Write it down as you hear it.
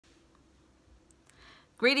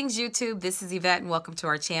Greetings, YouTube. This is Yvette, and welcome to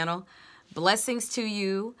our channel. Blessings to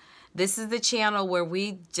you. This is the channel where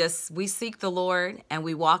we seek the Lord and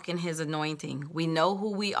we walk in His anointing. We know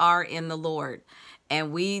who we are in the Lord,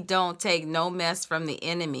 and we don't take no mess from the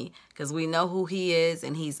enemy because we know who He is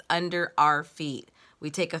and He's under our feet.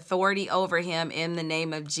 We take authority over Him in the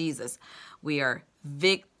name of Jesus. We are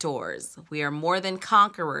victors. We are more than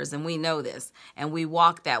conquerors, and we know this, and we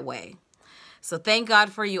walk that way. So thank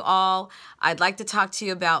God for you all. I'd like to talk to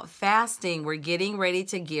you about fasting. We're getting ready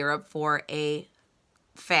to gear up for a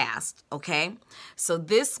fast, okay? So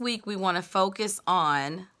this week we want to focus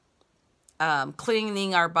on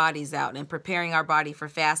cleaning our bodies out and preparing our body for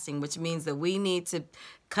fasting, which means that we need to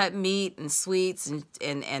cut meat and sweets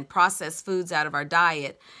and processed foods out of our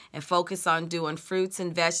diet and focus on doing fruits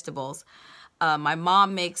and vegetables. My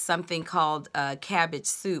mom makes something called cabbage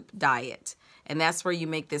soup diet. And that's where you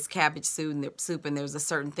make this cabbage soup, and there's a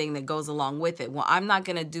certain thing that goes along with it. Well, I'm not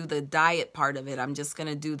going to do the diet part of it. I'm just going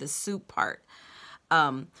to do the soup part.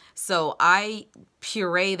 So I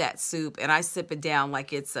puree that soup, and I sip it down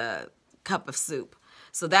like it's a cup of soup.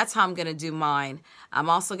 So that's how I'm going to do mine. I'm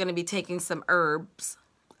also going to be taking some herbs,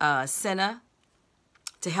 senna,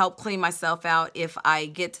 to help clean myself out. If I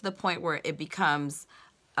get to the point where it becomes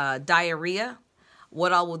diarrhea,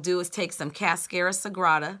 what I will do is take some Cascara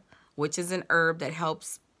Sagrada, which is an herb that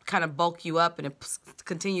helps kind of bulk you up and it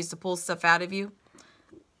continues to pull stuff out of you.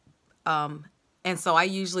 And so I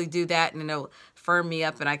usually do that, and it'll firm me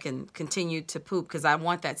up and I can continue to poop because I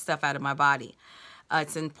want that stuff out of my body.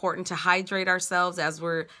 It's important to hydrate ourselves as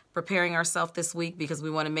we're preparing ourselves this week because we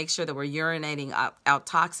want to make sure that we're urinating out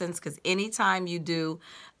toxins, because anytime you do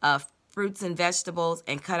fruits and vegetables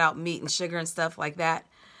and cut out meat and sugar and stuff like that,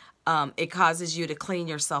 it causes you to clean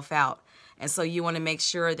yourself out. And so you want to make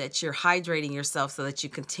sure that you're hydrating yourself so that you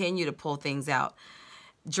continue to pull things out.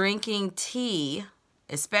 Drinking tea,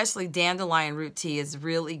 especially dandelion root tea, is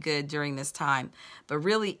really good during this time. But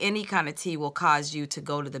really, any kind of tea will cause you to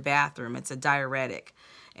go to the bathroom. It's a diuretic,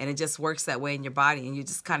 and it just works that way in your body, and you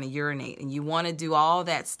just kind of urinate. And you want to do all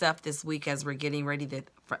that stuff this week as we're getting ready to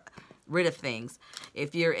rid of things.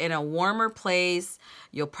 If you're in a warmer place,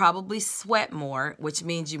 you'll probably sweat more, which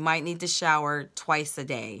means you might need to shower twice a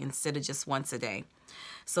day instead of just once a day.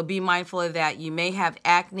 So be mindful of that. You may have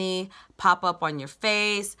acne pop up on your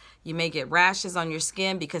face. You may get rashes on your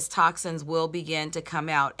skin because toxins will begin to come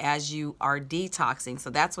out as you are detoxing. So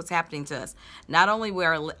that's what's happening to us. Not only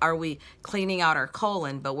are we cleaning out our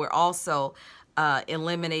colon, but we're also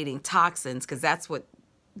eliminating toxins, because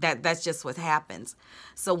that's just what happens.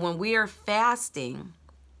 So when we are fasting,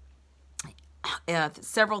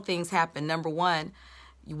 several things happen. Number one,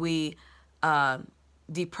 we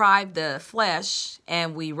deprive the flesh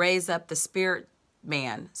and we raise up the spirit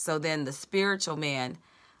man. So then the spiritual man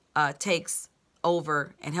takes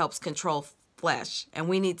over and helps control flesh. And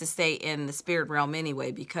we need to stay in the spirit realm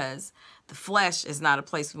anyway, because the flesh is not a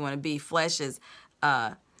place we want to be. Flesh is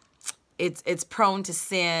it's prone to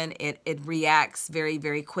sin. It reacts very,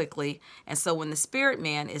 very quickly. And so when the spirit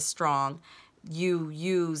man is strong, you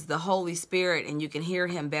use the Holy Spirit and you can hear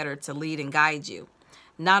Him better to lead and guide you.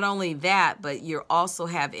 Not only that, but you also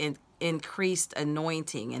have increased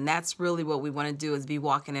anointing. And that's really what we want to do, is be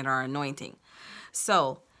walking in our anointing.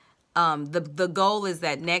 So the goal is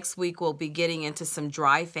that next week we'll be getting into some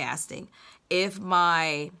dry fasting. If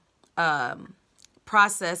my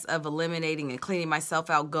process of eliminating and cleaning myself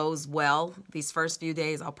out goes well, these first few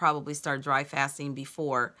days, I'll probably start dry fasting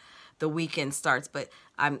before the weekend starts. But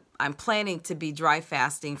I'm planning to be dry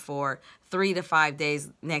fasting for 3 to 5 days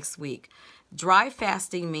next week. Dry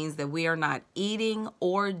fasting means that we are not eating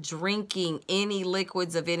or drinking any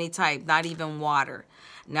liquids of any type, not even water.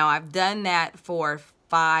 Now, I've done that for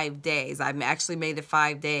 5 days. I've actually made it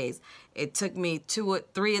 5 days. It took me 2 or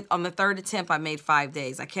 3, on the third attempt, I made 5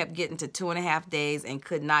 days. I kept getting to 2.5 days and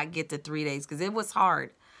could not get to 3 days because it was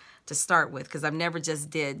hard to start with, because I've never just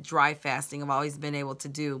did dry fasting. I've always been able to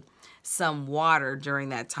do some water during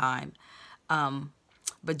that time.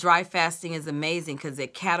 But dry fasting is amazing because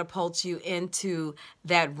it catapults you into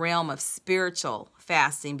that realm of spiritual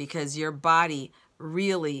fasting, because your body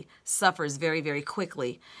really suffers very, very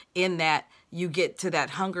quickly in that you get to that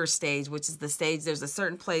hunger stage, which is the stage, there's a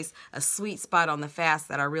certain place, a sweet spot on the fast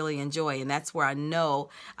that I really enjoy. And that's where I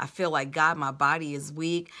feel like, God, my body is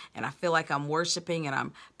weak, and I feel like I'm worshiping and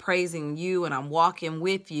I'm praising you and I'm walking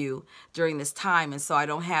with you during this time. And so I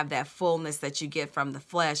don't have that fullness that you get from the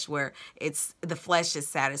flesh, where the flesh is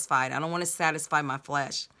satisfied. I don't want to satisfy my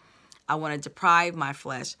flesh. I want to deprive my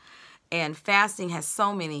flesh. And fasting has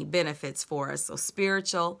so many benefits for us, so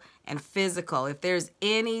spiritual and physical. If there's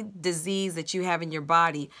any disease that you have in your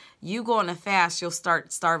body, you go on a fast, you'll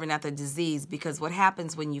start starving at the disease, because what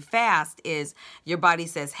happens when you fast is your body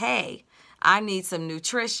says, hey, I need some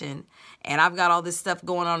nutrition, and I've got all this stuff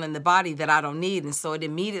going on in the body that I don't need. And so it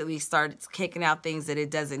immediately starts kicking out things that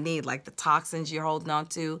it doesn't need, like the toxins you're holding on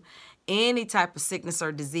to. Any type of sickness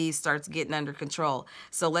or disease starts getting under control.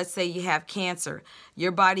 So let's say you have cancer.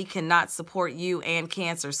 Your body cannot support you and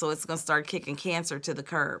cancer, so it's going to start kicking cancer to the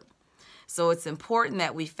curb. So it's important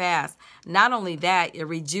that we fast. Not only that, it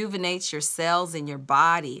rejuvenates your cells in your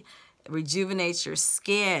body, rejuvenates your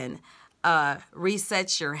skin,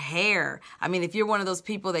 resets your hair. I mean, if you're one of those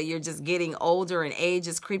people that you're just getting older and age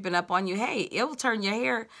is creeping up on you, hey, it will turn your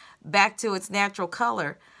hair back to its natural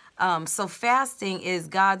color. So fasting is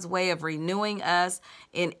God's way of renewing us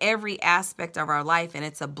in every aspect of our life, and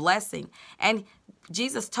it's a blessing. And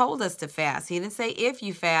Jesus told us to fast. He didn't say if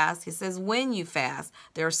you fast. He says when you fast.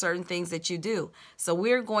 There are certain things that you do. So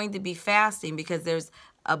we're going to be fasting because there's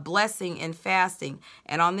a blessing in fasting.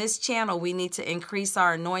 And on this channel, we need to increase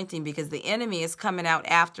our anointing because the enemy is coming out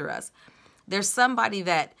after us. There's somebody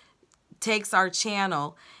that takes our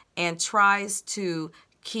channel and tries to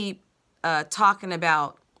keep talking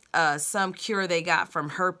about some cure they got from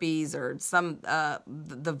herpes or some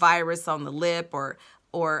the virus on the lip or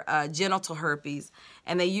genital herpes,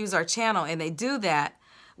 and they use our channel, and they do that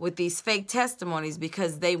with these fake testimonies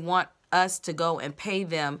because they want us to go and pay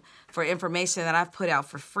them for information that I've put out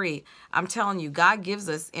for free. I'm telling you, God gives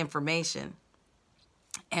us information,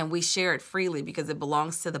 and we share it freely because it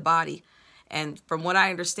belongs to the body. And from what I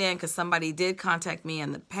understand, because somebody did contact me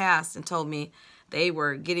in the past and told me they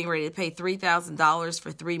were getting ready to pay $3,000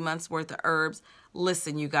 for 3 months worth of herbs.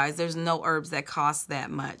 Listen, you guys, there's no herbs that cost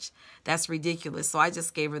that much. That's ridiculous. So I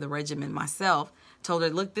just gave her the regimen myself, told her,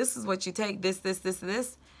 look, this is what you take, this, this, this,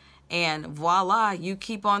 this. And voila, you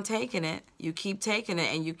keep on taking it. You keep taking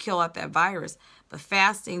it and you kill out that virus. But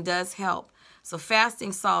fasting does help. So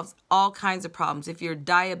fasting solves all kinds of problems. If you're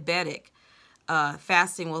diabetic,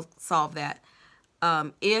 fasting will solve that.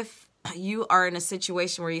 If you are in a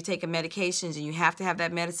situation where you're taking medications and you have to have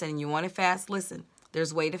that medicine and you want to fast, listen,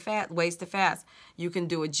 there's ways to fast. You can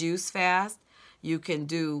do a juice fast. You can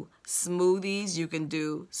do smoothies. You can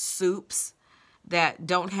do soups that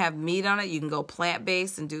don't have meat on it. You can go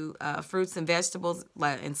plant-based and do fruits and vegetables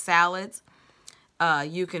and salads.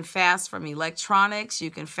 You can fast from electronics. You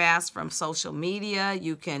can fast from social media.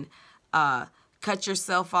 You can cut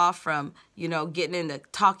yourself off from, getting into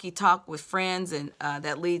talk with friends and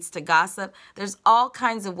that leads to gossip. There's all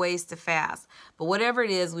kinds of ways to fast. But whatever it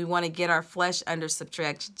is, we want to get our flesh under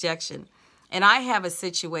subjection. And I have a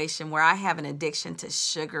situation where I have an addiction to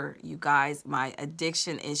sugar, you guys. My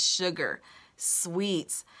addiction is sugar,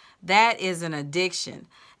 sweets. That is an addiction.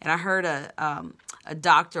 And I heard a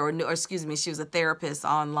doctor, or excuse me, she was a therapist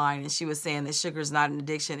online, and she was saying that sugar is not an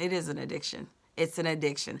addiction. It is an addiction. It's an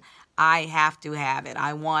addiction. I have to have it.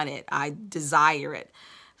 I want it. I desire it.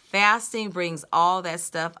 Fasting brings all that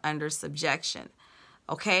stuff under subjection.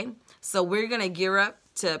 Okay? So we're going to gear up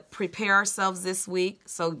to prepare ourselves this week.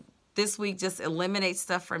 So this week, just eliminate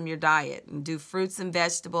stuff from your diet and do fruits and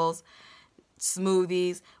vegetables,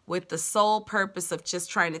 smoothies, with the sole purpose of just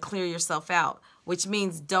trying to clear yourself out, which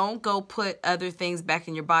means don't go put other things back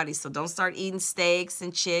in your body. So don't start eating steaks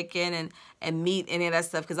and chicken and meat, any of that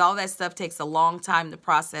stuff, because all that stuff takes a long time to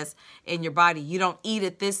process in your body. You don't eat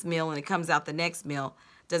at this meal and it comes out the next meal.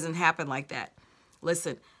 It doesn't happen like that.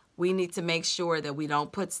 Listen, we need to make sure that we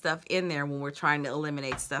don't put stuff in there when we're trying to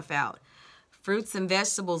eliminate stuff out. Fruits and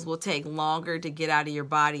vegetables will take longer to get out of your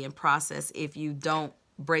body and process if you don't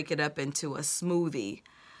break it up into a smoothie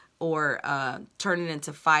or turn it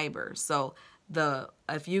into fiber. So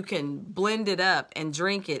if you can blend it up and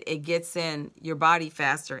drink it, it gets in your body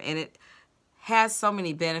faster, and it has so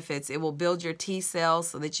many benefits. It will build your T cells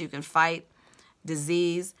so that you can fight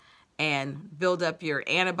disease and build up your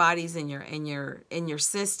antibodies in your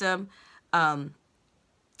system.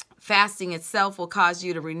 Fasting itself will cause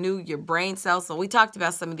you to renew your brain cells. So we talked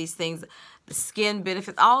about some of these things, the skin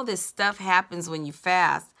benefits. All this stuff happens when you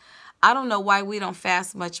fast. I don't know why we don't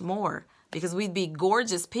fast much more, because we'd be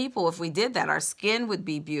gorgeous people if we did that. Our skin would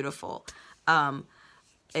be beautiful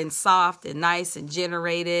and soft and nice and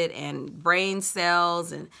generated, and brain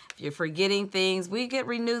cells. And if you're forgetting things, we get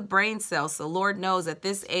renewed brain cells. So Lord knows at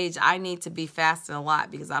this age, I need to be fasting a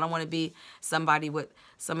lot because I don't want to be somebody with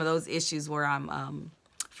some of those issues where I'm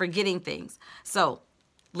forgetting things. So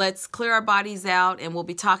let's clear our bodies out, and we'll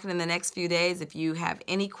be talking in the next few days. If you have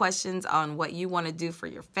any questions on what you want to do for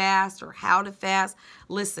your fast or how to fast,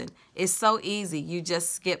 listen, it's so easy. You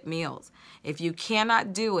just skip meals. If you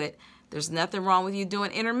cannot do it, there's nothing wrong with you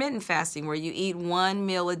doing intermittent fasting where you eat one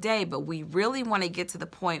meal a day, but we really want to get to the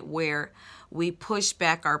point where we push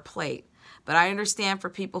back our plate. But I understand for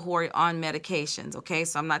people who are on medications, okay?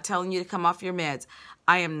 So I'm not telling you to come off your meds.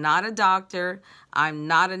 I am not a doctor. I'm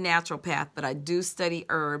not a naturopath, but I do study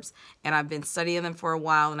herbs, and I've been studying them for a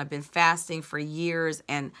while, and I've been fasting for years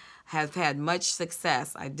and have had much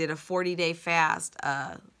success. I did a 40-day fast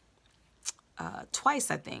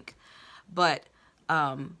twice, I think. But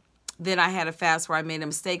then I had a fast where I made a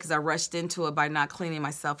mistake because I rushed into it by not cleaning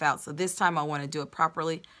myself out. So this time I want to do it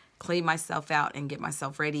properly, clean myself out, and get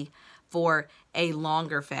myself ready for a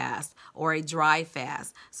longer fast or a dry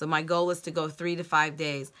fast. So my goal is to go 3 to 5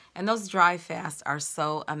 days. And those dry fasts are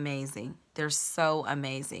so amazing. They're so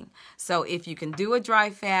amazing. So if you can do a dry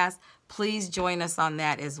fast, please join us on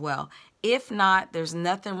that as well. If not, there's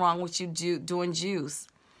nothing wrong with you doing juice.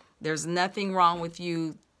 There's nothing wrong with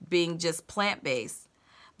you being just plant-based.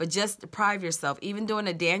 But just deprive yourself. Even doing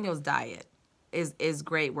a Daniel's diet is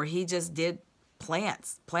great, where he just did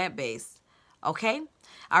plant-based. Okay?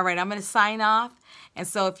 All right, I'm going to sign off. And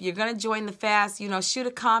so if you're going to join the fast, you know, shoot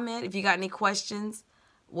a comment if you got any questions.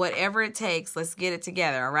 Whatever it takes, let's get it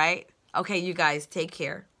together, all right? Okay, you guys, take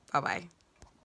care. Bye-bye.